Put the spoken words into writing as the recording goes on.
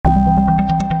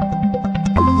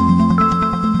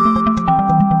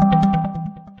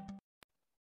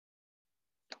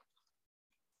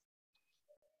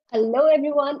Hello,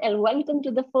 everyone, and welcome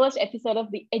to the first episode of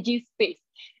the Edgy Space.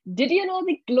 Did you know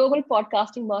the global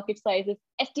podcasting market size is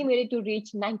estimated to reach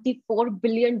 $94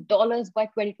 billion by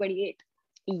 2028?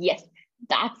 Yes,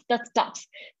 that's the stats.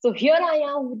 So here I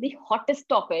am with the hottest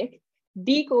topic,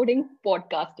 decoding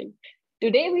podcasting.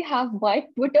 Today we have my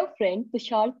Twitter friend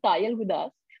Tushar Tayal with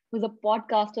us, who's a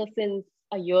podcaster since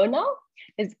a year now,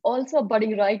 is also a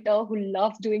budding writer who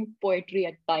loves doing poetry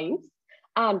at times.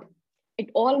 And it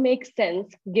all makes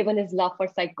sense given his love for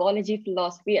psychology,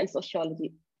 philosophy, and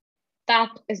sociology.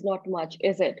 That is not much,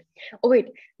 is it? Oh, wait,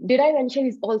 did I mention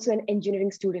he's also an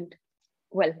engineering student?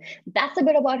 Well, that's a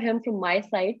bit about him from my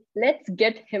side. Let's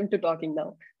get him to talking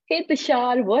now. Hey,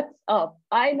 Tushar, what's up?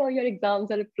 I know your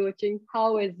exams are approaching.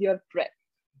 How is your prep?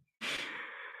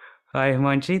 Hi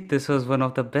Himanshi, this was one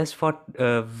of the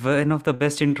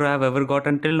best intro I've ever got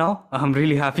until now. I'm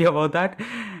really happy about that.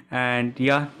 And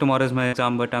yeah, tomorrow is my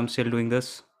exam, but I'm still doing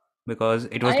this because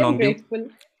it I was am long due. grateful.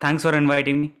 Thanks for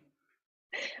inviting me.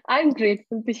 I'm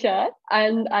grateful, Tushar,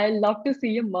 and I love to see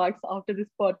your marks after this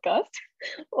podcast.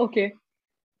 Okay,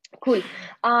 cool.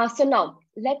 So now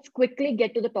let's quickly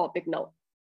get to the topic now.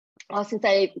 Since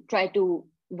I try to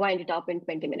wind it up in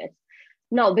 20 minutes.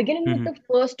 Now, beginning with Mhm. the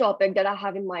first topic that I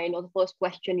have in mind, or the first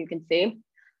question, you can say,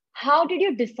 how did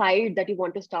you decide that you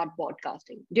want to start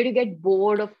podcasting? Did you get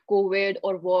bored of COVID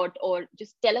or what? Or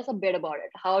just tell us a bit about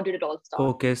it. How did it all start?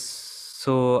 Okay,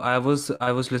 so I was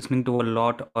listening to a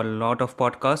lot of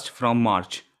podcasts from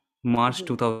March Mhm.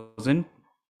 2000,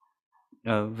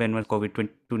 when was COVID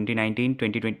 2019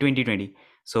 2020 2020.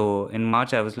 So in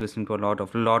March I was listening to a lot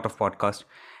of podcasts,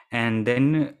 and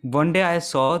then one day I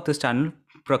saw this channel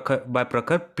by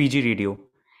Prakhar PG Radio,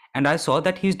 and I saw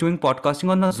that he's doing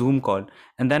podcasting on a Zoom call,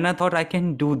 and then I thought I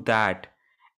can do that,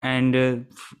 and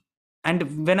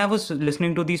and when I was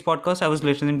listening to these podcasts, I was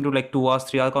listening to like 2 hours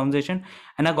 3 hour conversation,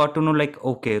 and I got to know like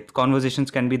okay,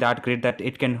 conversations can be that great that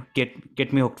it can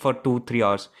get me hooked for 2 3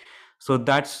 hours. So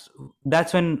that's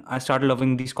when I started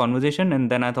loving these conversation,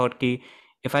 and then I thought ki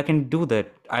if I can do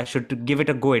that I should give it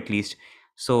a go at least.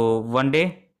 So one day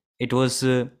it was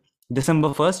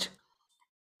December 1st,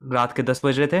 रात के 10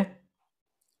 बज रहे थे,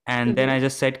 and then I Mhm.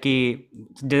 just said ki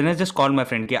then I just called my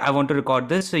friend ki I want to record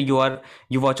this. You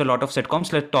watch a lot of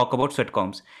sitcoms, let's talk about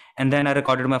sitcoms. And then I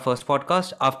recorded my first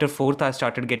podcast. After fourth I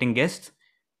started getting guests,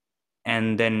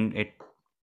 and then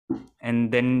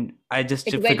I just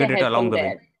It went figured it ahead along from the way.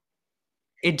 there.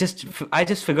 I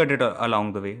just figured it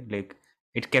along the way. Like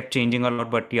it kept changing a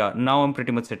lot, but yeah, now I'm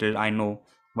pretty much settled. I know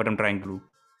what I'm trying to do.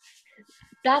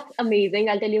 That's amazing.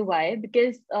 I'll tell you why.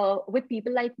 Because with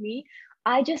people like me,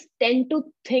 I just tend to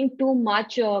think too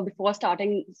much before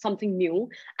starting something new.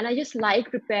 And I just like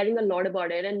preparing a lot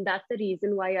about it. And that's the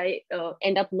reason why I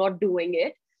end up not doing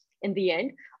it in the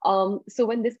end. So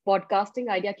when this podcasting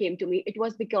idea came to me, it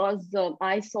was because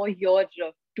I saw your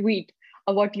tweet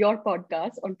about your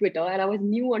podcast on Twitter, and I was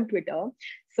new on Twitter.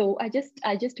 So I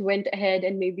just went ahead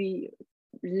and maybe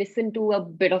listen to a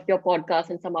bit of your podcast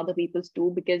and some other people's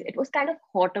too, because it was kind of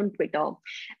hot on Twitter.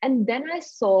 And then I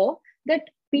saw that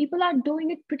people are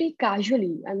doing it pretty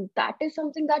casually. And that is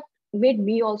something that made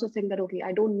me also think that, okay,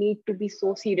 I don't need to be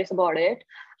so serious about it.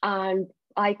 And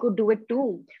I could do it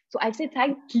too. So I say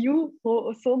thank you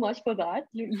so much for that.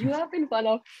 You have been one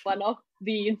of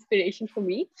the inspiration for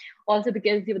me. Also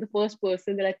because you were the first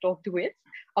person that I talked with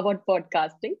about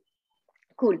podcasting.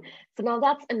 Cool. So now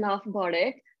that's enough about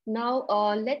it. Now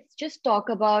let's just talk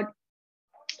about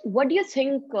what do you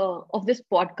think of this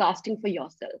podcasting for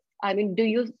yourself? I mean, do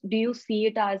you see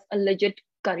it as a legit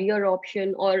career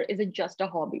option or is it just a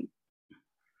hobby?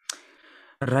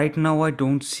 Right now, I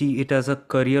don't see it as a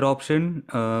career option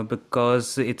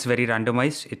because it's very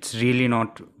randomized. It's really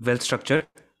not well structured.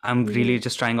 I'm really Hmm.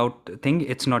 just trying out the thing.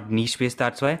 It's not niche based.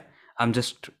 That's why I'm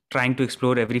just trying to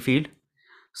explore every field.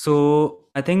 So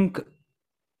I think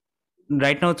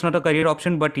right now it's not a career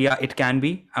option, but yeah, it can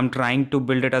be. I'm trying to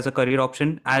build it as a career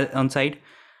option on side,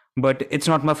 but it's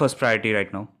not my first priority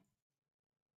right now.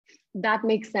 That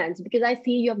makes sense because I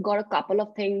see you've got a couple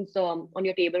of things on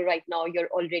your table right now. You're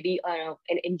already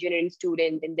an engineering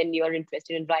student, and then you're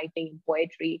interested in writing,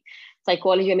 poetry,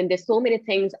 psychology. I mean, there's so many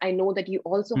things. I know that you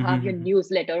also have your Mhm.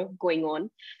 newsletter going on,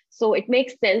 so it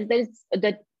makes sense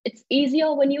that it's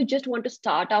easier when you just want to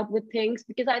start out with things,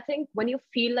 because I think when you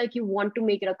feel like you want to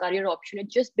make it a career option, it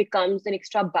just becomes an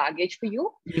extra baggage for you.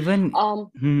 Even.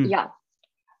 Um, Mhm. yeah.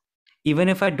 Even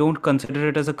if I don't consider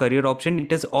it as a career option,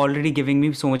 it is already giving me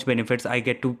so much benefits. I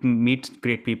get to meet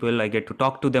great people. I get to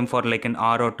talk to them for like an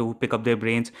hour or two, pick up their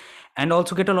brains, and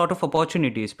also get a lot of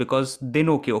opportunities because they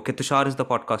know, okay, Tushar is the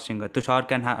podcasting guy. Tushar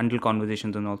can handle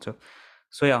conversations and also.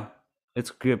 So yeah,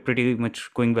 it's pretty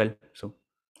much going well. So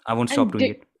I won't stop And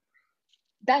doing it.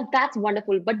 that's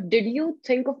wonderful. But did you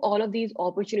think of all of these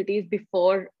opportunities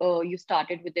before you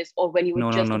started with this, or when you were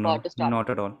No, no, just no, about no, to start? not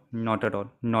at all, not at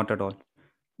all, not at all.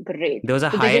 Great. There was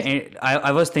a So they high. just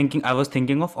I was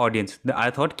thinking of audience. I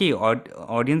thought, ki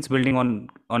audience building on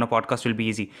a podcast will be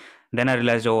easy. Then I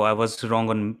realized, oh, I was wrong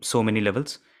on so many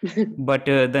levels. But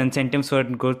the incentives were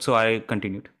good, so I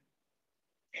continued.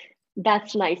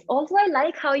 That's nice. Also, I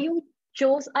like how you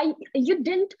chose. I You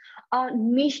didn't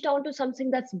niche down to something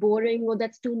that's boring or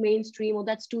that's too mainstream or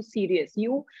that's too serious.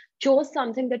 You chose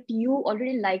something that you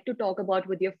already like to talk about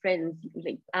with your friends,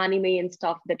 like anime and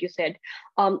stuff that you said,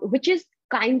 which is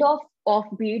kind of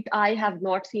offbeat. I have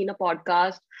not seen a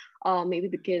podcast, maybe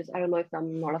because I don't know if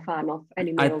I'm not a fan of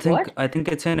anime or what. I think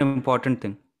it's an important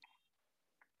thing.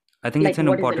 I think it's Like, an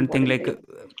what is the important thing. important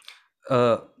Like, thing?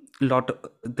 uh, lot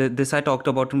this I talked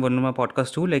about in one of my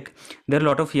podcasts too. Like, there are a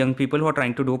lot of young people who are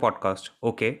trying to do a podcast.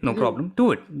 Okay, no Hmm. problem,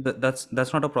 do it.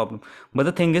 That's not a problem. But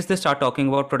the thing is, they start talking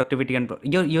about productivity, and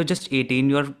you're just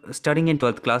 18. You're studying in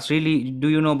 12th class. Really, do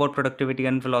you know about productivity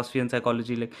and philosophy and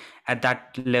psychology? Like, at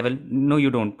that level, no,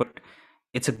 you don't. But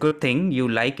it's a good thing, you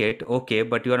like it, okay,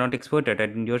 but you are not expert at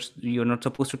it, and you're not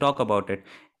supposed to talk about it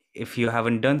if you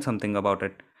haven't done something about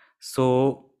it.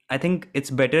 So I think it's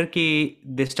better ki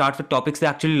they start with topics they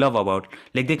actually love about.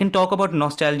 Like, they can talk about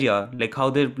nostalgia, like how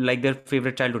they like their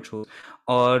favorite childhood shows,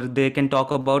 or they can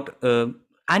talk about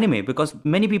anime, because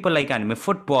many people like anime,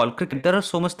 football, cricket. There are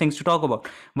so much things to talk about.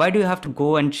 Why do you have to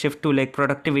go and shift to like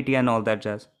productivity and all that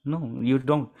jazz? No, you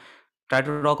don't. Try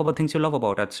to talk about things you love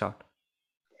about at start.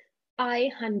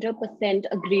 I 100%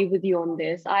 agree with you on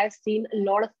this. I've seen a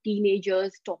lot of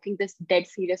teenagers talking this dead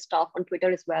serious stuff on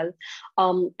Twitter as well.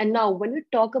 And now, when we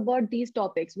talk about these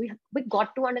topics, we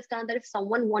got to understand that if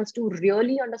someone wants to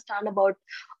really understand about,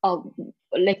 uh,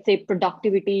 let's say,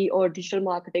 productivity or digital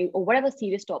marketing or whatever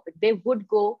serious topic, they would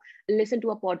go listen to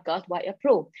a podcast by a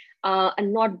pro,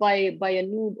 and not by a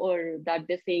noob, or that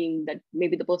they're saying that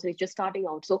maybe the person is just starting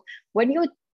out. So when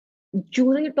you're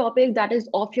choosing a topic that is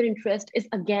of your interest, is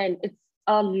again, it's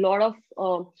a lot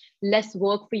of less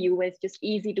work for you. It's just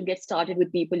easy to get started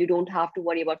with people. You don't have to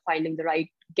worry about finding the right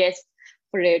guest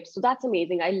for it. So that's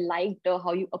amazing. I liked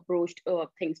how you approached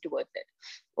things towards it.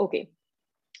 Okay,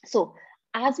 so,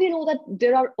 as we know that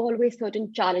there are always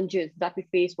certain challenges that we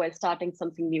face while starting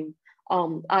something new.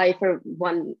 I, for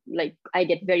one, like I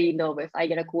get very nervous. I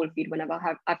get a cold feet whenever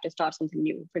I have to start something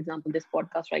new. For example, this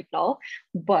podcast right now.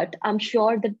 But I'm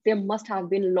sure that there must have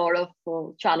been a lot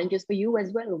of challenges for you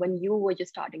as well when you were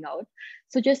just starting out.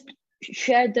 So just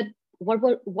share that.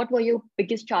 What were your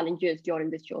biggest challenges during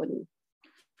this journey?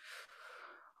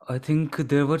 I think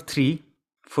there were three.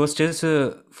 First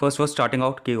was starting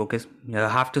out. Okay, okay, yeah, I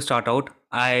have to start out.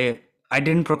 I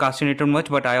didn't procrastinate on much,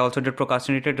 but I also did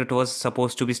procrastinate it. It was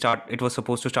supposed to be start. It was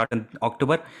supposed to start in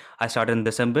October. I started in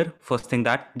December. First thing,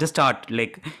 that just start.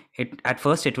 Like, it at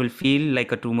first it will feel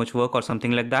like a too much work or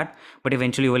something like that, but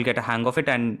eventually you will get a hang of it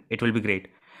and it will be great.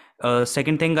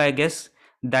 Second thing, I guess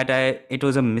that I it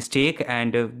was a mistake,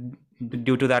 and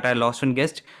due to that I lost one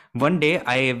guest. One day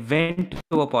I went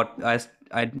to a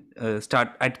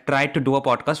I tried to do a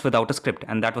podcast without a script,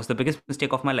 and that was the biggest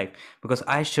mistake of my life, because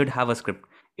I should have a script.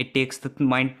 It takes the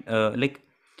mind, like,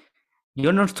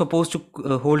 you're not supposed to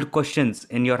hold questions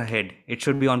in your head. It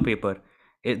should be on paper.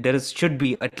 Should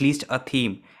be at least a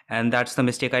theme, and that's the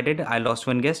mistake I did. I lost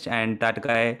one guest, and that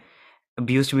guy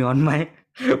abused me on my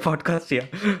podcast. Yeah,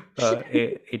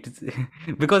 it's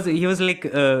because he was like,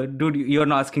 "Dude, you're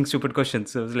not asking stupid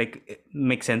questions." So I was like,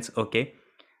 "Makes sense, okay."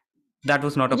 That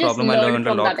was not You a just problem. I learned learned a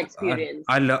from that lot. experience.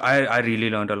 I really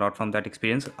learned a lot from that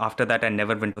experience. After that, I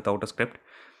never went without a script.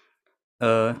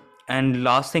 Uh, and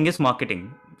last thing is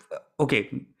marketing. Okay,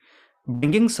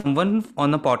 bringing someone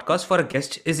on a podcast for a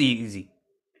guest is easy.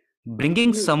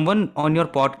 Bringing Mhm. someone on your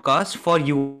podcast for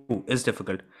you is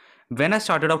difficult. When I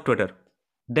started out Twitter,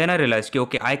 then I realized,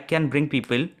 okay, I can bring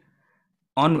people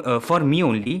on for me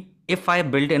only if I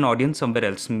build an audience somewhere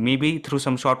else, maybe through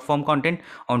some short form content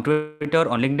on Twitter,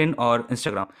 on LinkedIn, or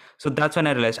Instagram. So that's when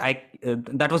I realized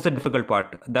that was the difficult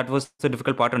part. That was the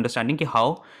difficult part, understanding ki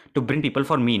how to bring people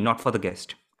for me, not for the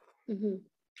guest. Mhm.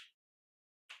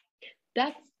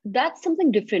 That's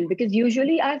something different, because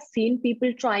usually I've seen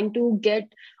people trying to get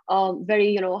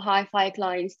very high-fi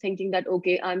clients, thinking that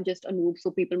okay, I'm just a noob, so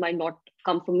people might not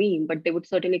come for me, but they would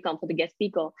certainly come for the guest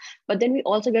speaker. But then we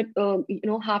also get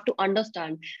have to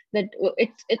understand that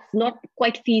it's not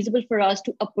quite feasible for us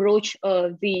to approach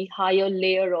the higher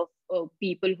layer of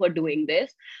people who are doing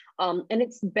this, and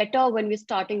it's better when we're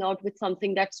starting out with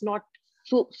something that's not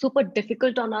super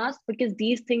difficult on us, because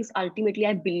these things ultimately,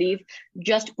 I believe,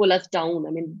 just pull us down.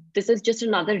 I mean, this is just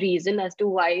another reason as to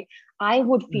why I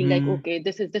would feel like, Mm, okay,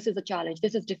 this is a challenge,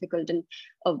 this is difficult. And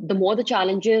the more the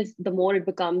challenges, the more it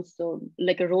becomes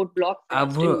like a roadblock for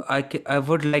us to. I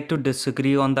would like to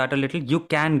disagree on that a little. You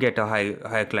can get a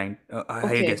high client, a high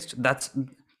Okay, guest. That's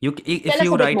you. tell If us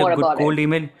you a bit write a more good about it. cold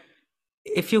email,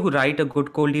 if you write a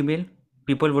good cold email,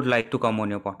 people would like to come on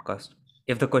your podcast.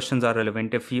 If the questions are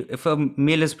relevant, if a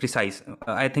mail is precise,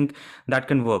 I think that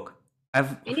can work.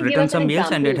 I've Can you give written us an some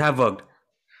mails and it example? have worked.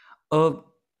 Uh,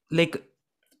 like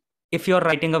if you're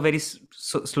writing a very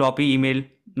sloppy email,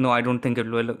 no, I don't think it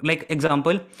will. Like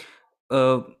example,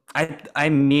 uh,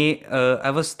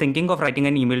 I was thinking of writing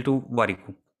an email to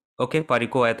Variku. Okay,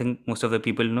 Variku, I think most of the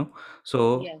people know.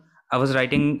 So Yes. I was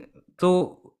writing.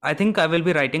 So I think I will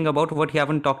be writing about what you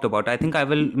haven't talked about. I think I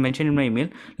will mention in my email,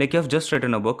 like you have just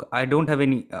written a book. I don't have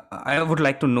any. I would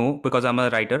like to know, because I'm a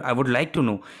writer. I would like to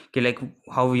know, okay, like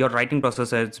how your writing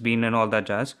process has been and all that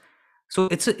jazz. So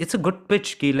it's a good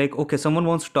pitch. Ki, like, okay, someone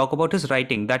wants to talk about his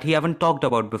writing that he haven't talked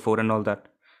about before and all that.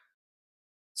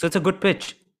 So it's a good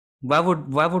pitch. Why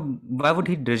would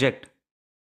he reject?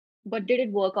 But did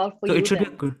it work out for So it you should be a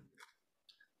then? good.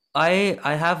 I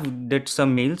have did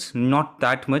some mails, not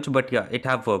that much, but yeah, it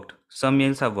have worked. Some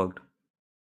mails have worked.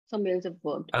 Some mails have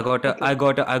worked. I got a I Okay.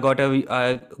 got a I got a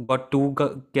I got two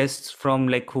guests from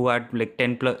like who had like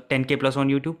 10K plus on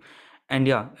YouTube, and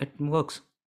yeah, it works.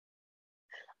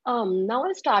 Now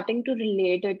I'm starting to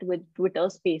relate it with Twitter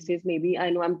Spaces. Maybe I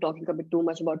know I'm talking a bit too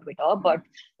much about Twitter, but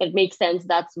that makes sense.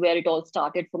 That's where it all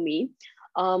started for me.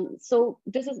 So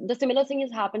this is the similar thing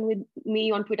has happened with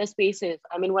me on Twitter Spaces.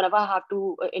 I mean, whenever I have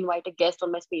to invite a guest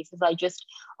on my Spaces, I just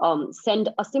send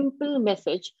a simple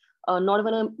message, not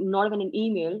even an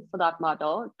email for that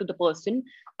matter, to the person.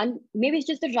 And maybe it's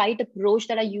just the right approach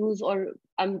that I use, or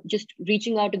I'm just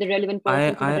reaching out to the relevant I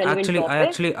person for the I relevant actually I topic.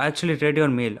 actually I actually read your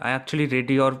mail. I actually read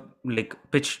your like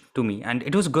pitch to me, and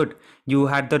it was good. You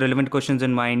had the relevant questions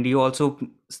in mind. You also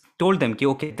told them, ki,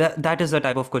 okay, that is the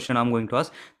type of question I'm going to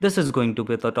ask. This is going to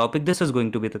be the topic. This is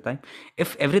going to be the time.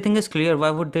 If everything is clear, why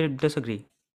would they disagree?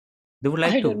 They would I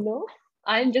like to. don't know.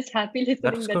 I'm just happy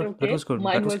That listening was that good. That okay, was good. That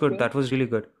mine was was good. good. That was really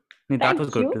good. No, that was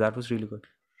Thank good. you. That was really good.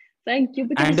 Thank you.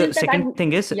 Because it's And just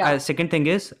that second thing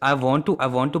is, I want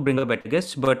to bring a better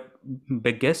guest, but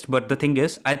big guest. But the thing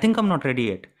is, I think I'm not ready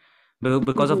yet.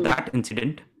 Because of Mhm. that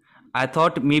incident, I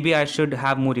thought maybe I should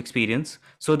have more experience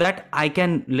so that I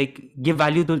can like give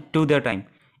value to their time.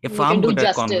 If You can I'm do good at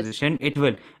justice. conversation,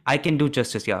 I can do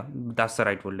justice. Yeah, that's the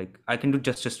right word. Like I can do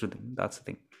justice to them. That's the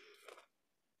thing.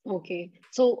 Okay.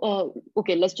 So,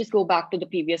 okay, let's just go back to the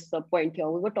previous point here.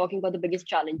 We were talking about the biggest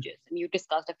challenges, and you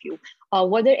discussed a few.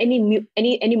 Were there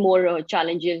any more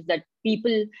challenges that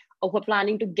people who are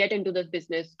planning to get into this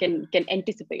business can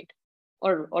anticipate,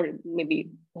 or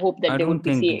maybe hope that I they don't would be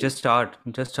think, seeing? just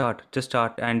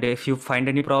start. And if you find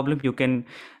any problem, you can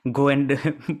go and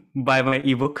buy my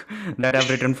ebook that I've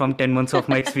written from 10 months of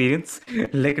my experience.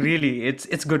 Like really,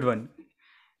 it's good one.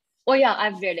 Oh yeah,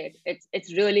 I've read it.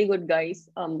 It's really good, guys.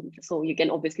 So you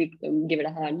can obviously give it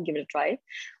a hand, give it a try.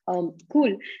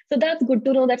 Cool. So that's good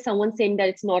to know that someone's saying that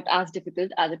it's not as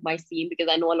difficult as it might seem, because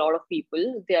I know a lot of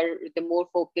people they're more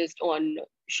focused on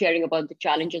sharing about the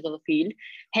challenges of the field,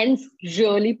 hence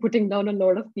really putting down a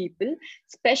lot of people.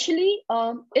 Especially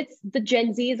it's the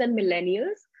Gen Zs and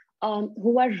millennials.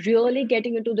 Who are really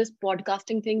getting into this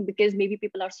podcasting thing, because maybe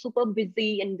people are super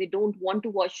busy and they don't want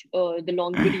to watch the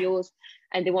long videos,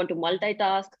 and they want to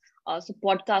multitask. So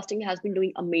podcasting has been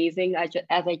doing amazing,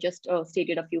 as I just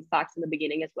stated a few facts in the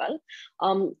beginning as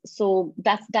well. So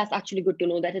that's actually good to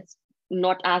know that it's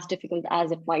not as difficult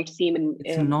as it might seem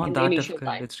It's in not the that initial difficult.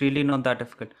 time. It's really not that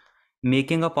difficult.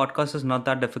 Making a podcast is not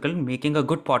that difficult. Making a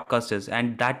good podcast is,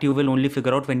 and that you will only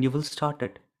figure out when you will start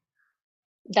it.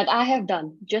 That I have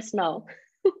done just now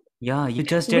Yeah, you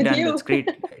just did, with and that's you. great.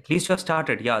 At least you have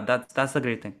started. Yeah, that's the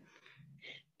great thing.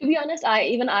 To be honest,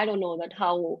 I don't know that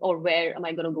how or where am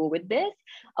I going to go with this.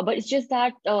 But it's just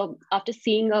that after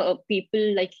seeing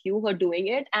people like you who are doing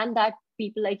it, and that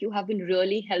people like you have been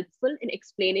really helpful in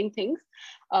explaining things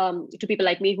to people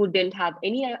like me who didn't have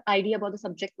any idea about the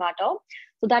subject matter.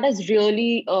 So that has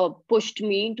really pushed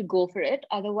me to go for it.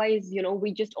 Otherwise,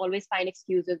 we just always find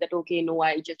excuses that, okay, no,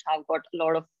 I just have got a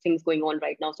lot of things going on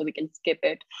right now, so we can skip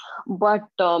it. But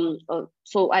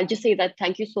so I'll just say that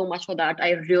thank you so much for that.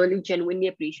 I really genuinely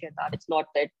appreciate that. It's not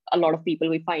that a lot of people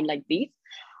we find like these,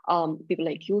 people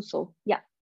like you. So yeah,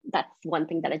 that's one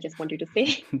thing that I just wanted to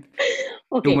say. Too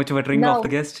Okay, much buttering of the now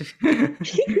guest.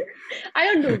 I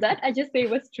don't do that. I just say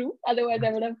what's true. Otherwise,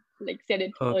 I would have like said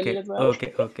it earlier Okay, as well.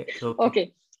 okay, okay, okay.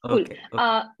 Okay. Cool. Okay,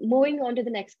 okay. Moving on to the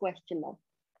next question now.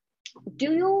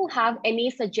 Do you have any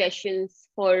suggestions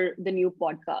for the new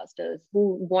podcasters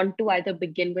who want to either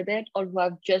begin with it or who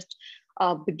have just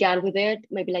began with it?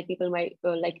 Maybe like people might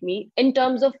like me, in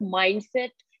terms of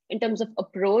mindset, in terms of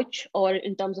approach, or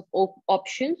in terms of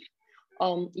options.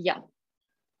 Yeah,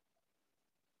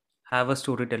 Have a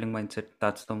storytelling mindset.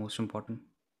 That's the most important.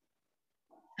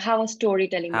 have a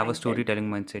storytelling Have a mindset. storytelling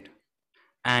mindset.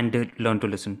 And learn to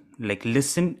listen, like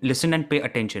listen and pay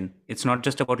attention. It's not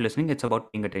just about listening, it's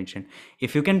about paying attention.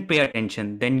 If you can pay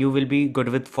attention, then you will be good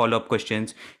with follow-up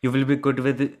questions. You will be good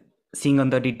with seeing on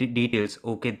the details.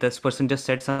 Okay, this person just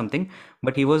said something,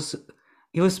 but he was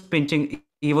pinching,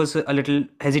 he was a little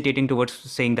hesitating towards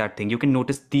saying that thing. You can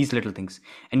notice these little things,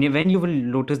 and when you will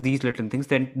notice these little things,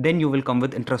 then you will come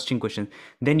with interesting questions.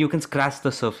 Then you can scratch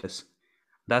the surface.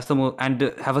 That's the more. And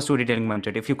have a storytelling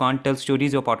mindset. If you can't tell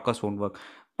stories, your podcast won't work.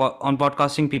 On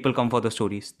podcasting, people come for the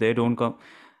stories. They don't come.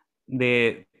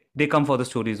 They come for the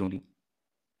stories only.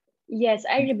 Yes,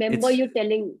 I remember It's you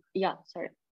telling. Yeah, sorry.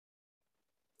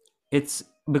 it's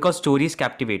because stories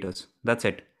captivate us. That's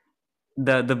it.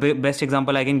 The best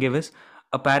example I can give is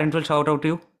a parent will shout out to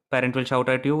you. Parent will shout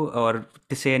at you or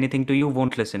to say anything to you.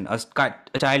 Won't listen. A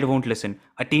child won't listen.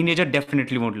 A teenager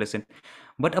definitely won't listen.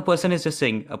 But a person is just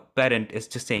saying. A parent is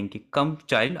just saying, "Ki, come,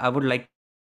 child. I would like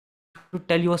to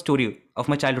tell you a story of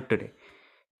my childhood today."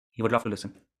 He would love to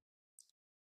listen.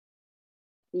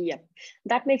 Yeah,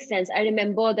 that makes sense. I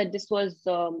remember that this was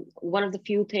one of the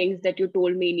few things that you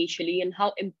told me initially, and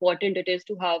how important it is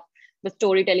to have the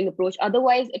storytelling approach.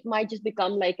 Otherwise, it might just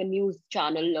become like a news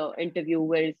channel interview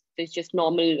where it's just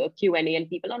normal Q&A, and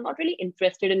people are not really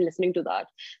interested in listening to that.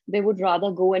 They would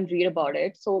rather go and read about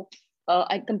it. So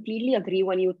I completely agree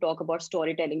when you talk about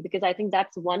storytelling, because I think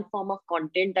that's one form of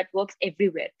content that works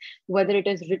everywhere, whether it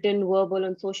is written, verbal,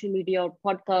 on social media, or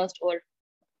podcast, or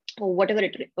whatever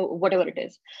it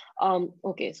is.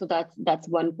 Okay, so that's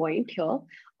one point here.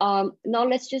 Now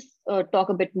let's just talk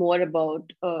a bit more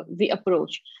about the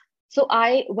approach. So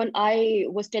when I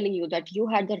was telling you that you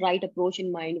had the right approach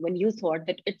in mind, when you thought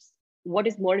that it's what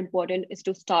is more important is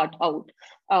to start out.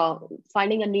 uh,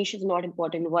 Finding a niche is not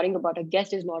important, worrying about a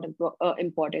guest is not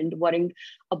important, worrying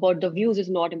about the views is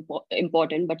not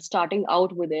important, but starting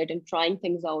out with it and trying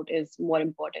things out is more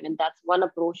important. And that's one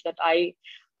approach that I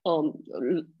um,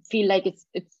 feel like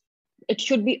it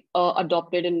should be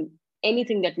adopted in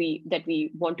anything that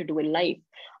we want to do in life.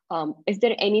 Is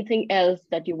there anything else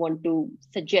that you want to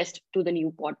suggest to the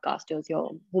new podcasters here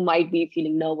who might be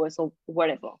feeling nervous or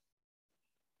whatever?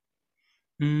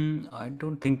 I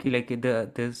don't think like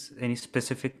there's any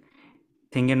specific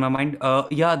thing in my mind.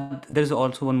 Yeah, there's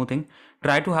also one more thing.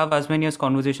 Try to have as many as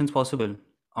conversations possible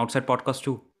outside podcast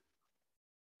too.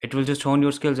 It will just hone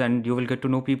your skills and you will get to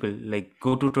know people. Like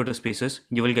go to Twitter spaces,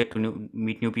 you will get to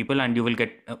meet new people and you will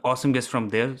get awesome guests from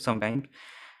there sometimes.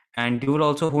 And you will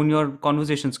also hone your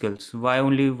conversation skills. Why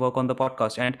only work on the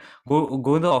podcast? And go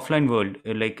in the offline world,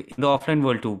 like in the offline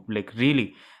world too. Like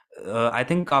really, I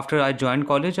think after I joined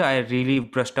college, I really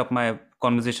brushed up my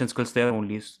conversation skills there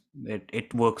only.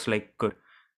 It works like good.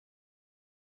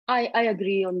 I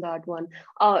agree on that one.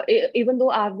 Even though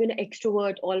I've been an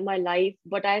extrovert all my life,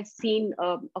 but I've seen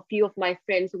a few of my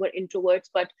friends who were introverts,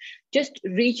 but just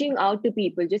reaching out to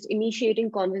people, just initiating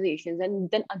conversations.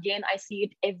 And then again, I see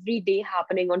it every day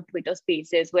happening on Twitter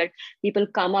spaces where people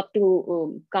come up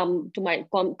to come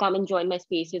and join my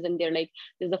spaces. And they're like,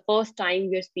 this is the first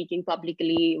time we're speaking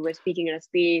publicly, we're speaking in a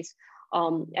space.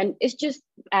 And it's just,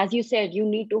 as you said, you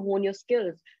need to hone your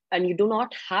skills, and you do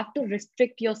not have to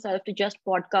restrict yourself to just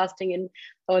podcasting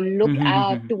and look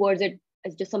at towards it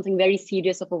as just something very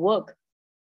serious of a work.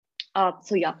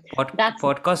 So yeah, that's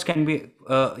Podcast can be.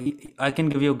 I can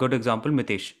give you a good example.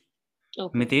 Mitesh.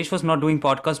 okay. Mitesh was not doing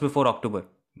podcast before October.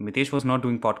 Mitesh was not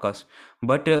doing podcast,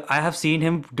 but I have seen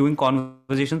him doing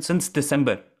conversations since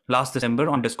December, last December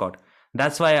on Discord.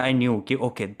 That's why I knew, okay,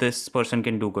 okay, this person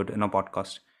can do good in a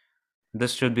podcast.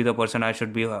 This should be the person I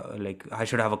should be like. I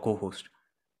should have a co-host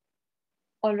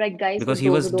All right, guys, for because he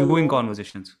those was who don't doing know,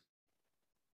 conversations.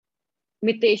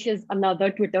 Mitesh is another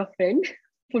Twitter friend.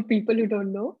 For people who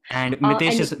don't know, And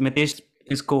Mitesh and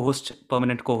is co-host,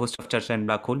 permanent co-host of Church and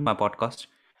Black Hole, my podcast.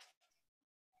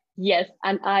 yes,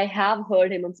 and I have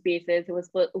heard him on Spaces. He was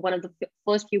one of the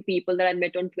first few people that I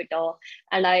met on Twitter,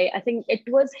 and I think it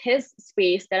was his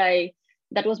space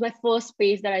that was my first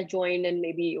space that I joined and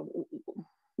maybe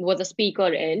was a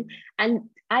speaker in, and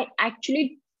I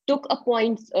actually took a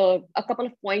couple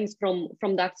of points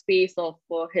from that space of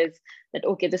his, that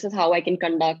okay, this is how I can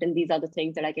conduct, and these are the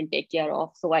things that I can take care of.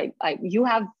 So I you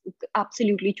have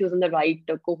absolutely chosen the right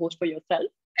co-host for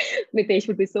yourself. Mitesh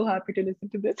would be so happy to listen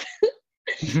to this.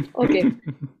 Okay,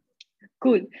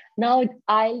 cool. Now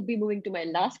I'll be moving to my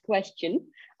last question.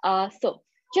 So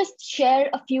just share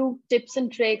a few tips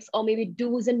and tricks, or maybe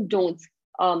do's and don'ts,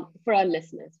 for our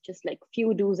listeners. Just like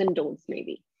few do's and don'ts,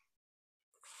 maybe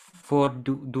For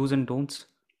do's and don'ts.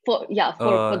 for, yeah,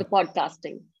 for Uh, the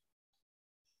podcasting.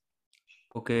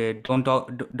 okay, don't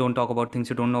talk about things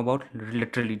you don't know about.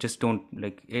 Literally, just don't.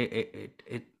 Like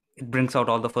it brings out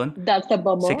all the fun. That's a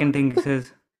bummer. Second thing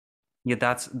is, yeah,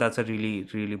 that's a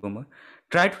really bummer.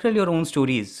 Try to tell your own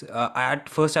stories. At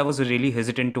first, I was really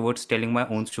hesitant towards telling my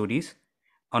own stories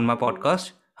on my Mhm.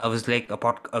 podcast. I was like,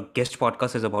 a guest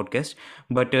podcast is about guests,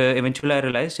 but eventually I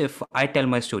realized if I tell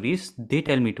my stories, they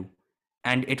tell me to,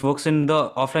 and it works in the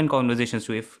offline conversations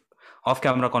too. If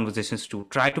off-camera conversations too,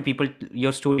 try to people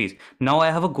your stories. Now I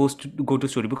have a go-to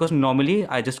story, because normally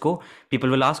I just go. People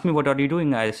will ask me, "What are you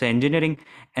doing?" I say engineering,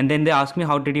 and then they ask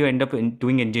me, "How did you end up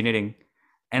doing engineering?"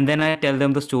 And then I tell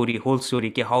them the story, whole story,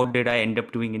 ki how did I end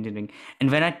up doing engineering.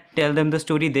 And when I tell them the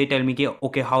story, they tell me, ki,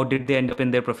 okay, how did they end up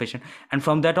in their profession. And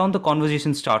from that on, the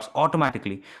conversation starts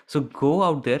automatically. So go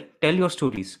out there, tell your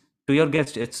stories to your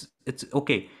guests. It's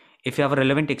okay. If you have a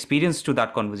relevant experience to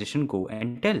that conversation, go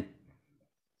and tell.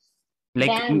 Like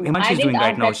Damn, I Himanshi is didn't doing right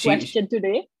ask now. that question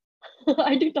today.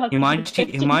 I didn't ask that Himanshi,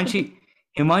 question Himanshi, today.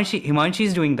 Himanshi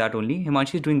is doing that only.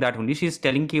 Himanshi is doing that only. She's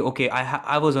telling ki, okay,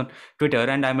 I was on Twitter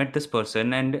and I met this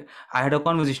person and I had a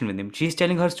conversation with him. She's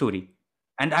telling her story,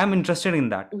 and I'm interested in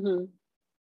that. Mhm.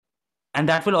 And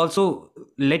that will also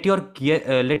let your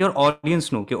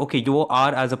audience know, okay, okay, you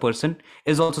are as a person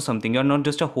is also something. You're not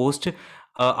just a host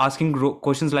asking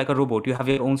questions like a robot. You have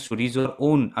your own stories, your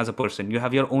own as a person. You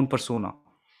have your own persona.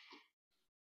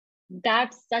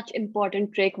 That's such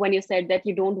important trick when you said that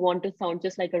you don't want to sound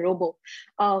just like a robo,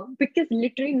 because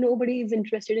literally nobody is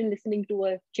interested in listening to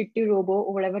a chitti robo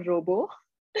or whatever robo.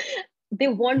 They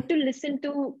want to listen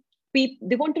to people.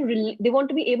 They want to they want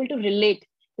to be able to relate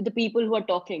with the people who are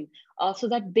talking, so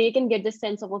that they can get the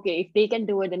sense of, okay, if they can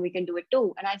do it, then we can do it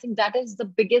too. And I think that is the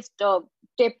biggest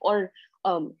tip, or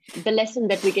the lesson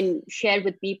that we can share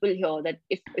with people here. That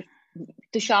if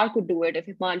Tushar could do it, if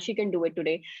Himanshi can do it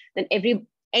today, then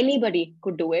anybody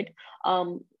could do it.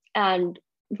 And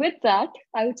with that,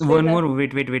 I would say One that, more,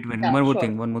 wait, yeah,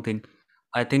 sure. one more thing.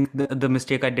 I think the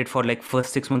mistake I did for like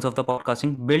first 6 months of the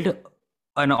podcasting, build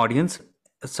an audience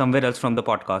somewhere else from the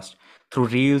podcast through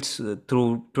reels,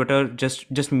 through Twitter.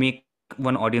 Just make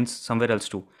one audience somewhere else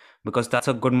too, because that's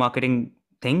a good marketing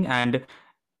thing, and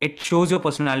it shows your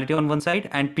personality on one side,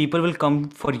 and people will come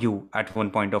for you at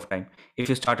one point of time if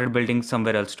you started building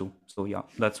somewhere else too. So yeah,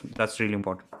 that's really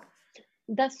important.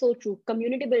 That's so true.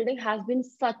 Community building has been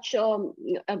such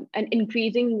an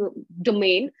increasing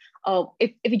domain.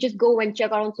 If you just go and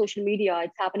check out on social media,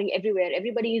 it's happening everywhere.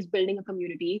 Everybody is building a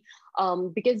community,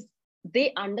 because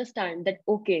they understand that,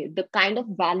 okay, the kind of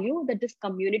value that this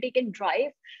community can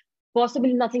drive,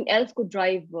 possibly nothing else could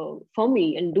drive for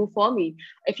me and do for me.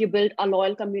 If you build a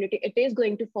loyal community, it is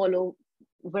going to follow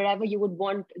wherever you would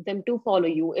want them to follow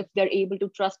you, if they're able to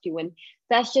trust you. And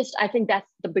that's just, I think that's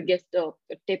the biggest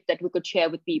tip that we could share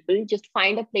with people. Just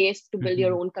find a place to build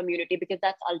your Mhm. own community, because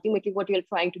that's ultimately what you're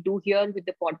trying to do here with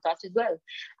the podcast as well.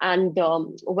 And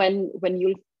when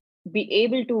you'll be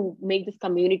able to make this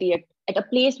community at a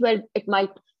place where it might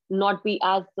not be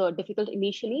as difficult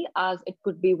initially as it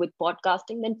could be with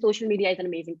podcasting, then social media is an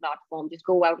amazing platform. Just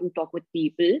go out and talk with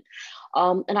people,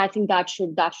 and I think that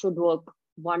should work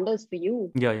wonders for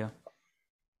you. Yeah, yeah.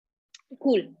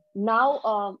 Cool.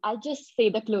 Now, I'll just say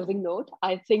the closing note.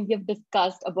 I think we've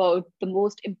discussed about the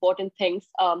most important things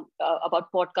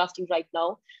about podcasting right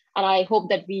now, and I hope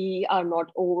that we are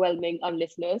not overwhelming our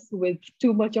listeners with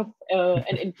too much of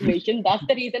an information. That's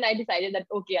the reason I decided that,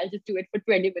 okay, I'll just do it for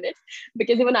 20 minutes,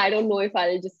 because even I don't know if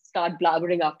I'll just start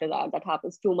blabbering after that. That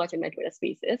happens too much in my Twitter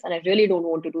Spaces, and I really don't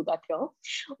want to do that here.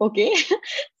 Okay,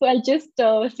 so I'll just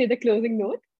say the closing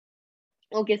note.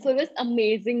 Okay, so it was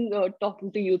amazing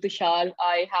talking to you, Tushar.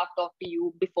 I have talked to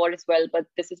you before as well, but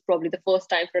this is probably the first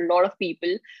time for a lot of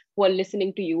people who are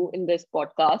listening to you in this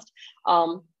podcast.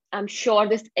 I'm sure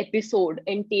this episode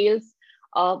entails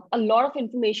a lot of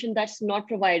information that's not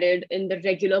provided in the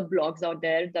regular blogs out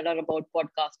there that are about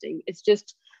podcasting. It's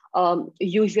just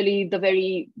usually the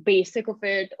very basic of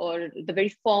it, or the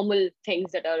very formal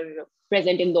things that are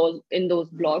present in those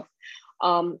blogs.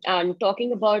 And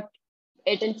talking about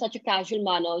it in such a casual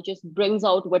manner just brings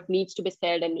out what needs to be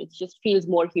said, and it just feels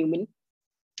more human.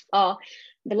 Uh,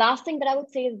 the last thing that I would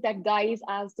say is that, guys,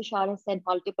 as Tushar has said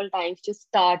multiple times, just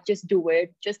start, just do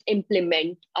it, just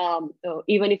implement.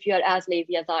 Even if you are as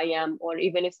lazy as I am, or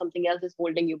even if something else is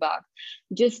holding you back,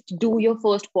 just do your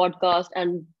first podcast,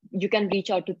 and you can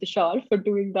reach out to Tushar for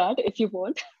doing that if you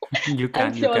want. You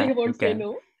I'm can, you sure he can, you won't say can.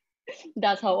 no.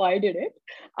 That's how I did it.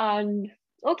 And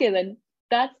okay, then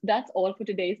that's all for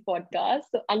today's podcast.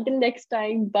 So until next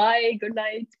time, bye, good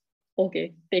night.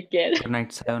 Okay, take care. Good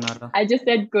night, sayonara. I just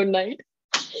said good night.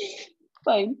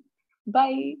 Fine.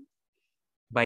 Bye.